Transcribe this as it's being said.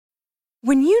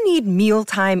When you need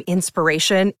mealtime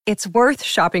inspiration, it's worth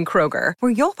shopping Kroger,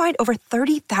 where you'll find over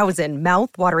 30,000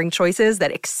 mouth-watering choices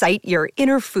that excite your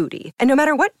inner foodie. And no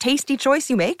matter what tasty choice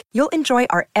you make, you'll enjoy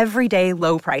our everyday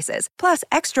low prices, plus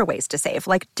extra ways to save,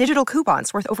 like digital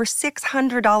coupons worth over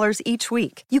 $600 each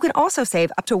week. You can also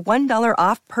save up to $1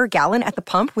 off per gallon at the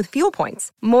pump with fuel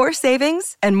points. More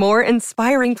savings and more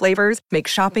inspiring flavors make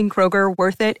shopping Kroger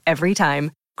worth it every time.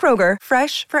 Kroger,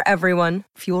 fresh for everyone.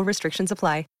 Fuel restrictions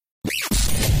apply.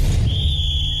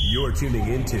 You're tuning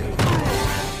into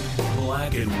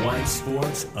Black and White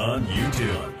Sports on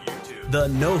YouTube. The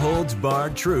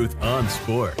no-holds-barred truth on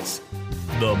sports.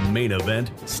 The main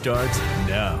event starts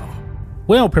now.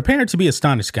 Well, prepare to be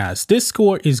astonished, guys. This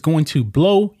score is going to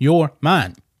blow your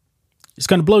mind. It's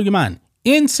going to blow your mind.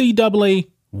 NCAA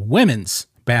Women's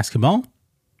Basketball,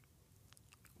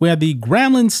 where the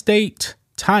Grambling State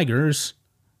Tigers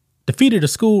defeated a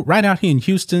school right out here in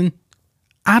Houston.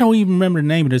 I don't even remember the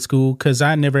name of the school because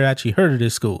I never actually heard of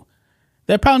this school.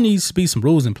 There probably needs to be some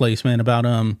rules in place, man, about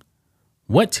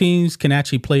what teams can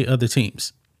actually play other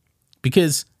teams.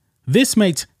 Because this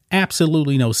makes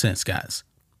absolutely no sense, guys.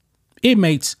 It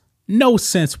makes no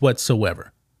sense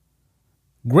whatsoever.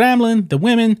 Grambling, the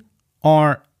women,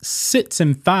 are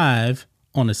 6-5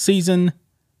 on the season.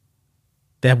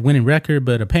 They have a winning record,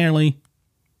 but apparently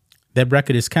that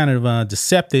record is kind of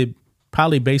deceptive,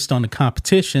 probably based on the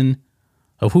competition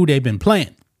of who they've been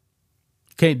playing.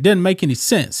 Okay, it doesn't make any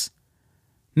sense.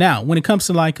 Now, when it comes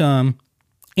to like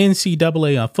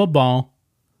NCAA football,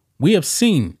 we have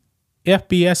seen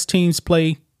FBS teams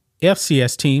play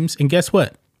FCS teams, and guess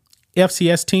what?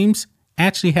 FCS teams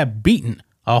actually have beaten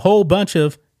a whole bunch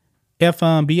of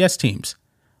FBS teams.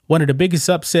 One of the biggest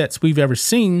upsets we've ever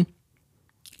seen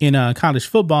in college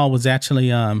football was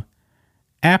actually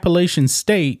Appalachian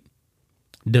State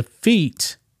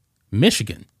defeat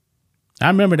Michigan. I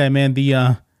remember that, man.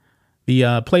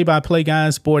 The play-by-play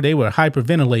guys, boy, they were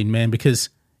hyperventilating, man, because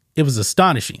it was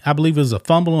astonishing. I believe it was a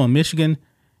fumble on Michigan,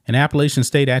 and Appalachian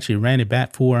State actually ran it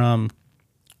back for a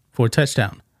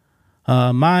touchdown.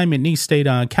 My McNeese State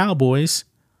Cowboys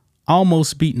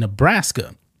almost beat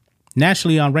Nebraska,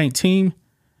 nationally unranked team,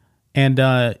 and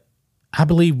I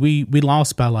believe we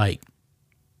lost by like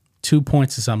 2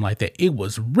 points or something like that. It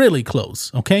was really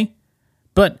close, okay?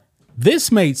 But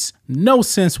this makes no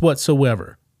sense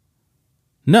whatsoever.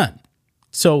 None.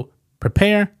 So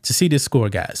prepare to see this score,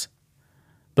 guys.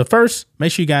 But first,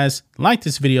 make sure you guys like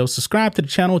this video, subscribe to the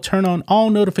channel, turn on all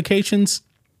notifications,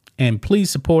 and please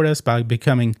support us by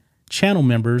becoming channel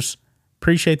members.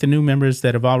 Appreciate the new members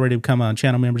that have already become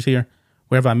channel members here.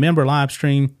 We have our member live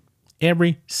stream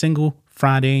every single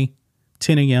Friday,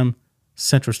 10 a.m.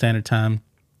 Central Standard Time.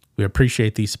 We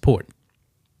appreciate the support.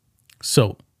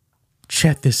 So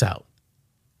check this out.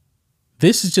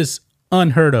 This is just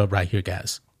unheard of right here,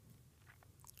 guys.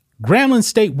 Grambling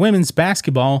State Women's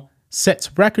Basketball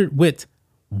sets record with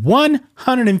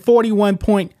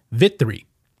 141-point victory.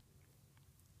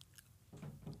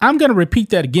 I'm going to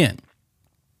repeat that again.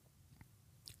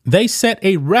 They set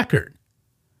a record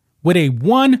with a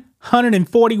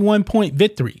 141-point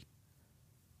victory.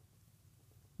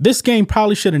 This game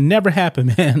probably should have never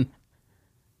happened, man.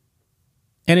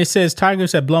 And it says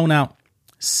Tigers have blown out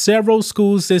several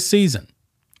schools this season.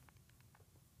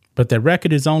 But their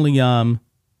record is only 6-5,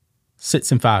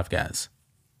 guys.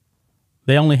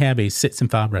 They only have a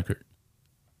 6-5 record.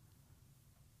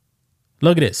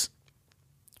 Look at this.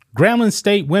 Grambling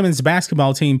State women's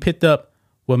basketball team picked up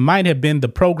what might have been the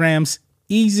program's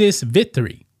easiest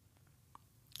victory.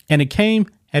 And it came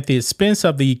at the expense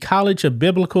of the College of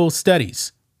Biblical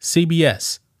Studies,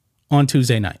 CBS, on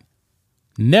Tuesday night.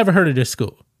 Never heard of this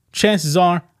school. Chances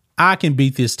are I can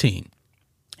beat this team.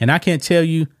 And I can't tell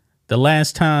you the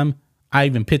last time I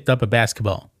even picked up a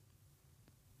basketball.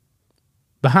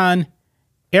 Behind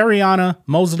Ariana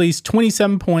Mosley's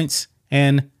 27 points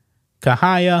and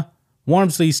Kahaya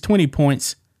Wormsley's 20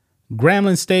 points,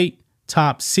 Grambling State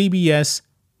topped CBS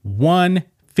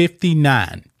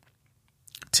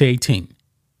 159-18.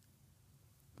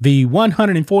 The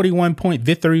 141-point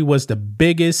victory was the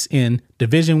biggest in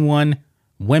Division I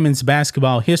women's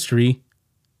basketball history,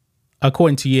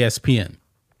 according to ESPN.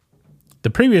 The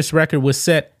previous record was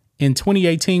set in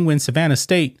 2018 when Savannah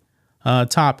State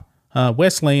topped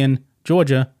Wesleyan,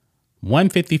 Georgia,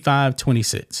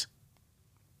 155-26.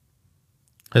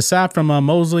 Aside from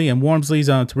Mosley and Wormsley's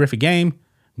terrific game,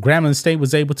 Grambling State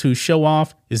was able to show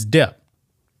off its depth.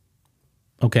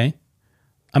 Okay.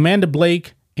 Amanda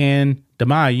Blake and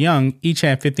Damaya Young each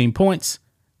had 15 points.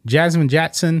 Jasmine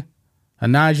Jackson,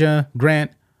 Anaja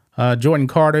Grant, Jordan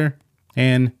Carter,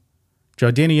 and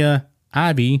Jordania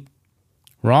Ivy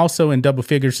were also in double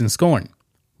figures in scoring.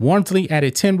 Wormsley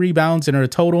added 10 rebounds in her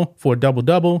total for a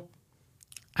double-double.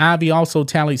 Ivy also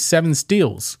tallied 7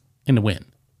 steals in the win.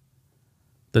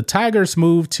 The Tigers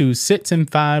moved to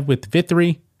 6-5 with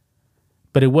victory,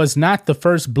 but it was not the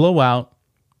first blowout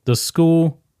the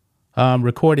school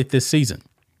recorded this season.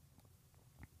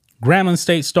 Grambling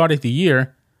State started the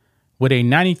year with a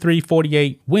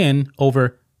 93-48 win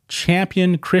over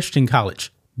Champion Christian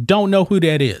College. Don't know who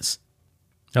that is.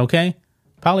 Okay?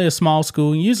 Probably a small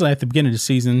school. Usually at the beginning of the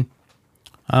season,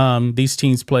 these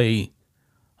teams play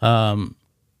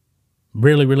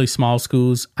really, really small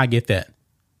schools. I get that.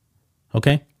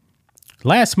 Okay?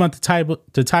 Last month,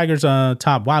 the Tigers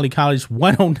topped Wiley College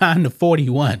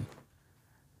 109-41.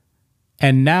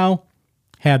 And now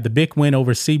have the big win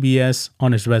over CBS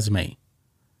on his resume.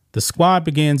 The squad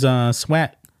begins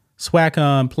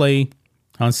SWAC play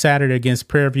on Saturday against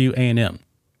Prairie View A&M.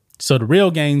 So the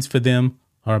real games for them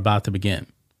are about to begin.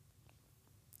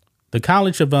 The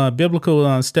College of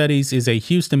Biblical Studies is a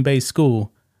Houston-based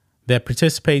school that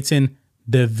participates in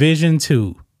Division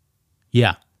II.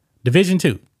 Yeah, Division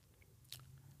II.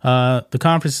 The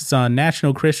conference is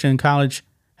National Christian College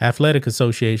Athletic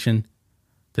Association.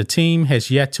 The team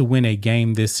has yet to win a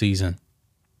game this season.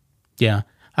 Yeah,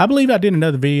 I believe I did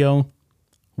another video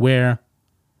where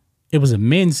it was a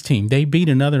men's team. They beat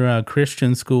another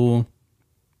Christian school.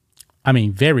 I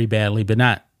mean, very badly, but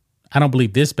not, I don't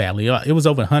believe this badly. It was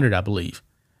over 100, I believe.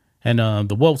 And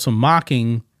the Wolves were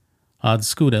mocking the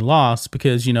school that lost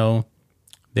because, you know,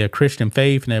 their Christian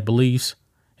faith and their beliefs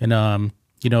and,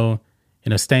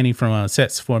 standing from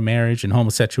sets for marriage and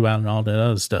homosexuality and all that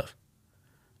other stuff.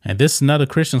 And this another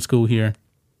Christian school here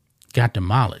got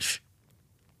demolished.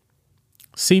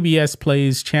 CBS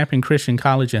plays Champion Christian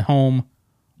College at home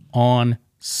on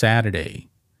Saturday.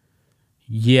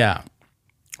 Yeah.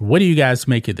 What do you guys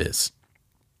make of this?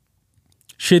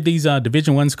 Should these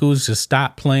Division I schools just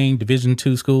stop playing Division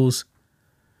II schools?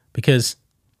 Because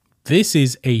this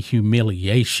is a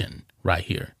humiliation right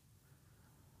here.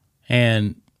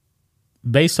 And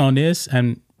based on this,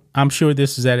 and I'm sure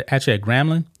this is actually at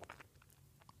Grambling,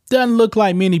 doesn't look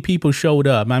like many people showed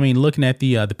up. I mean, looking at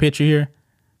the picture here,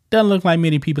 doesn't look like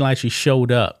many people actually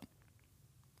showed up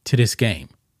to this game.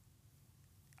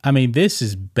 I mean, this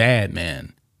is bad,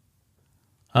 man.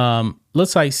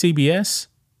 Looks like CBS.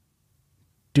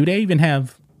 Do they even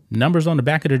have numbers on the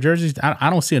back of their jerseys? I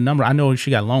don't see a number. I know she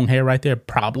got long hair right there,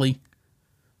 probably.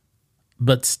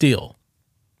 But still.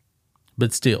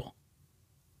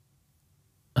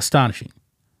 Astonishing.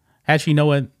 Actually, you know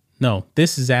what? No,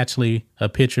 this is actually a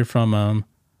picture from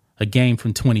a game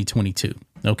from 2022.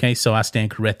 Okay, so I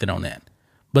stand corrected on that.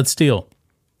 But still,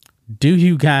 do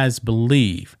you guys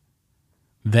believe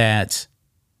that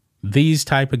these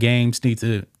type of games need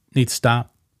to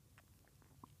stop?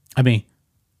 I mean,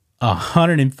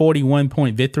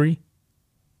 141-point victory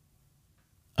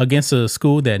against a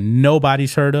school that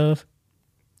nobody's heard of,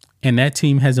 and that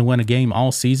team hasn't won a game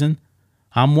all season.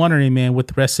 I'm wondering, man, what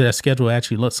the rest of that schedule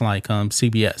actually looks like on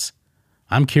CBS.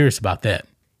 I'm curious about that.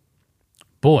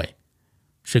 Boy,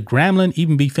 should Grambling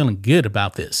even be feeling good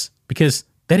about this? Because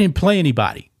they didn't play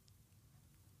anybody.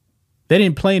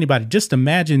 Just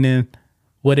imagine then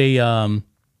what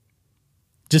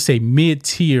just a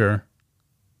mid-tier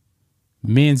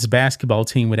men's basketball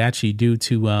team would actually do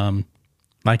to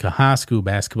like a high school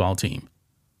basketball team.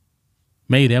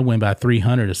 Maybe that went by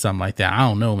 300 or something like that. I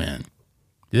don't know, man.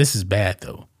 This is bad,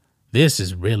 though. This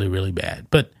is really, really bad.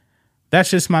 But that's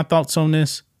just my thoughts on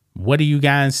this. What do you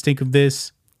guys think of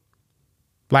this?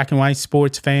 Black and white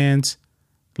sports fans,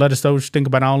 let us know what you think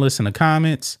about all this in the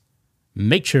comments.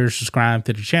 Make sure to subscribe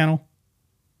to the channel.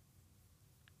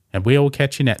 And we'll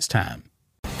catch you next time.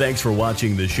 Thanks for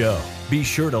watching the show. Be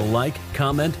sure to like,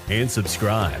 comment, and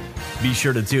subscribe. Be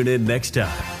sure to tune in next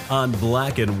time on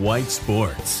Black and White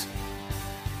Sports.